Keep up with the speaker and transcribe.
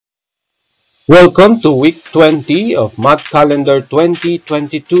Welcome to week 20 of Math Calendar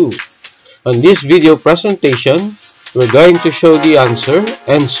 2022. On this video presentation, we're going to show the answer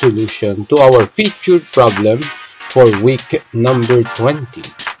and solution to our featured problem for week number 20.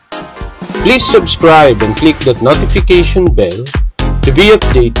 Please subscribe and click that notification bell to be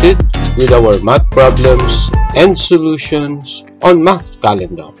updated with our math problems and solutions on Math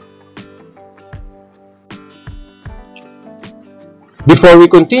Calendar. Before we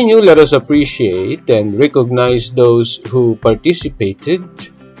continue, let us appreciate and recognize those who participated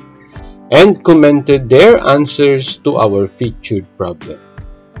and commented their answers to our featured problem.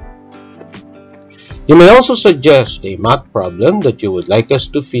 You may also suggest a math problem that you would like us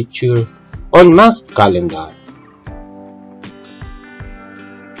to feature on Math Calendar.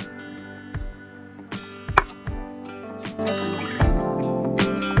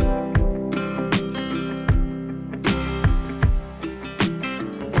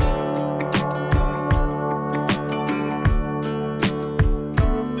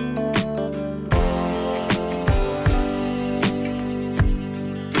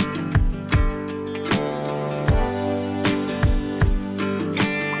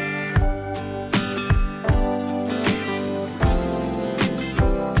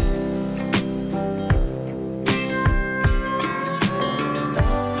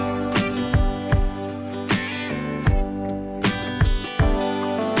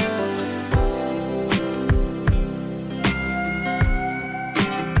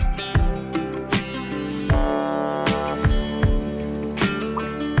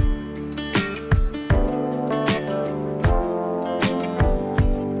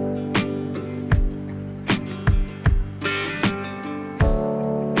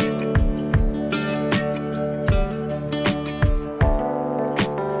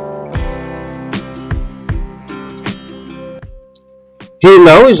 Here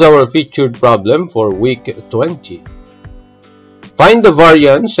now is our featured problem for week 20. Find the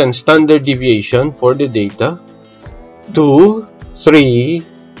variance and standard deviation for the data 2, 3,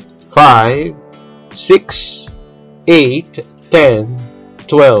 5, 6, 8, 10,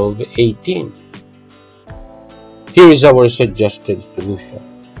 12, 18. Here is our suggested solution.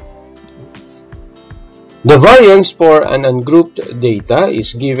 The variance for an ungrouped data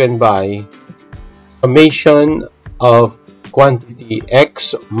is given by summation of quantity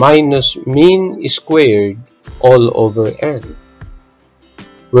x minus mean squared all over n,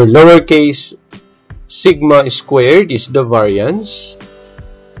 where lowercase sigma squared is the variance,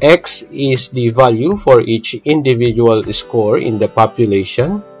 x is the value for each individual score in the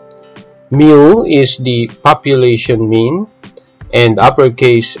population, mu is the population mean, and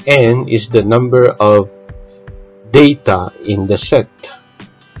uppercase N is the number of data in the set.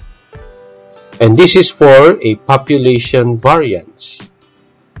 And this is for a population variance.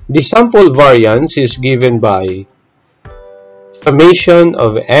 The sample variance is given by summation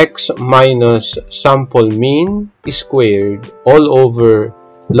of x minus sample mean squared all over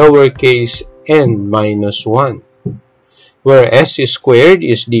lowercase n minus 1, where s squared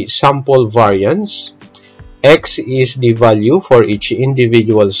is the sample variance, x is the value for each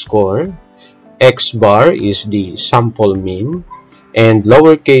individual score, x bar is the sample mean, and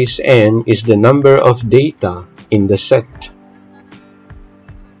lowercase n is the number of data in the set.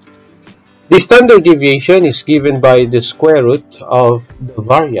 The standard deviation is given by the square root of the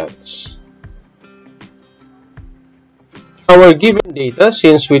variance. Our given data,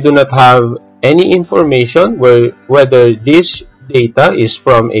 since we do not have any information whether this data is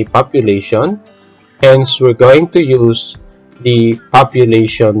from a population, hence we're going to use the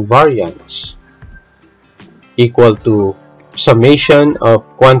population variance equal to summation of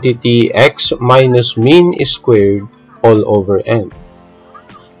quantity x minus mean squared all over n.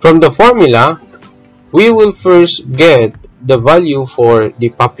 From the formula, we will first get the value for the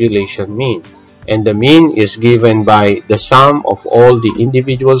population mean, and the mean is given by the sum of all the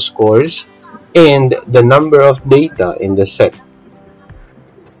individual scores and the number of data in the set.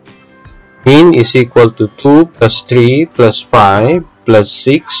 Mean is equal to 2 plus 3 plus 5 plus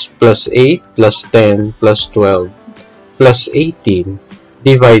 6 plus 8 plus 10 plus 12 plus 18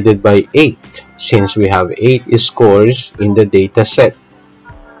 divided by 8, since we have 8 scores in the data set.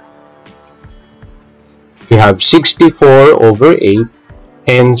 We have 64 over 8,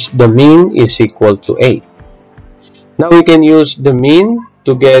 hence the mean is equal to 8. Now we can use the mean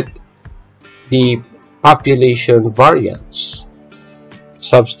to get the population variance.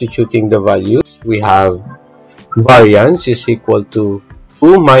 Substituting the values, we have variance is equal to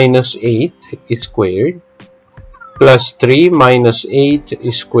 2 minus 8 squared plus 3 minus 8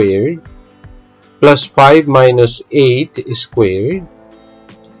 squared plus 5 minus 8 squared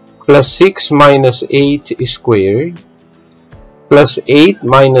plus 6 minus 8 squared, plus 8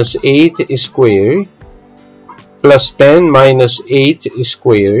 minus 8 squared, plus 10 minus 8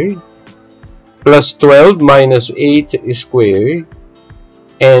 squared, plus 12 minus 8 squared,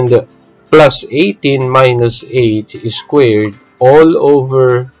 and plus 18 minus 8 squared all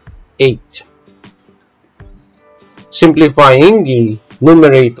over 8. Simplifying the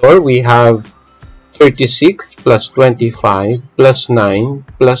numerator, we have 36 plus 25 plus 9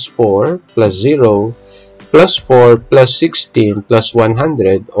 plus 4 plus 0 plus 4 plus 16 plus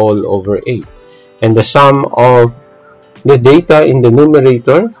 100 all over 8. And the sum of the data in the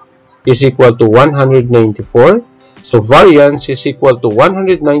numerator is equal to 194. So variance is equal to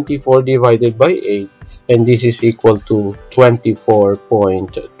 194 divided by 8, and this is equal to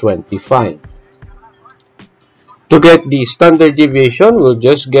 24.25. To get the standard deviation, we'll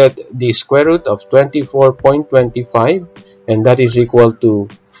just get the square root of 24.25, and that is equal to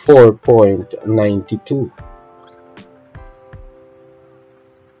 4.92.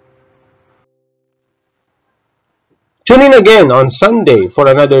 Tune in again on Sunday for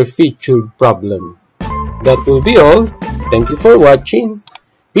another featured problem. That will be all. Thank you for watching.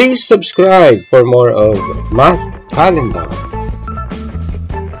 Please subscribe for more of Math Calendar.